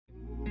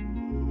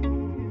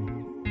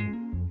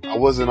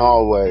wasn't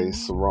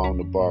always Cerrone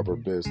the barber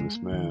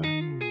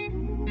businessman.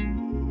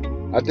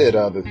 I did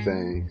other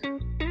things,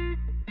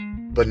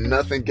 but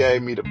nothing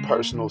gave me the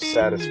personal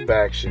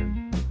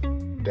satisfaction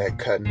that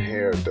cutting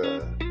hair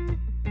does.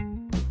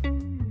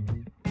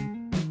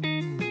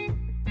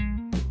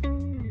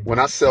 When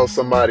I sell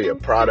somebody a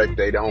product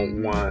they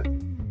don't want,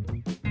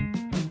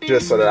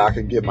 just so that I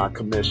can get my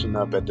commission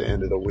up at the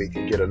end of the week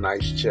and get a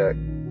nice check,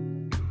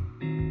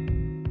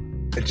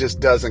 it just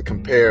doesn't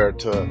compare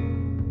to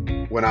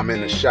when I'm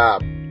in the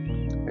shop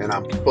and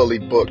I'm fully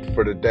booked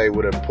for the day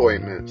with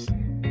appointments,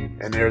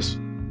 and there's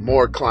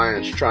more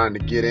clients trying to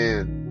get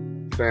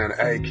in saying,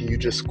 hey, can you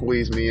just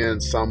squeeze me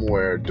in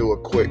somewhere, do a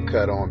quick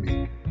cut on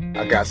me,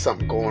 I got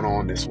something going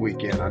on this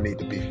weekend, I need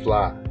to be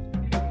fly.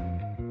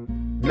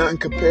 Nothing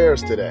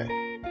compares to that.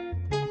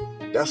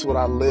 That's what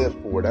I live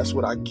for. That's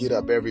what I get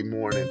up every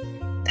morning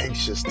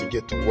anxious to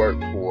get to work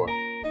for.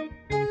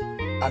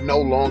 I no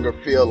longer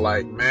feel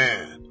like,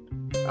 man,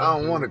 I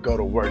don't want to go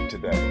to work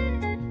today.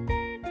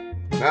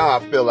 Now I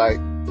feel like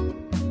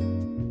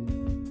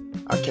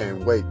I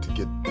can't wait to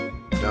get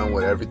done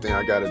with everything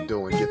I got to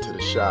do and get to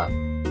the shop.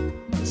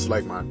 It's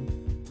like my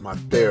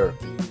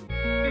therapy.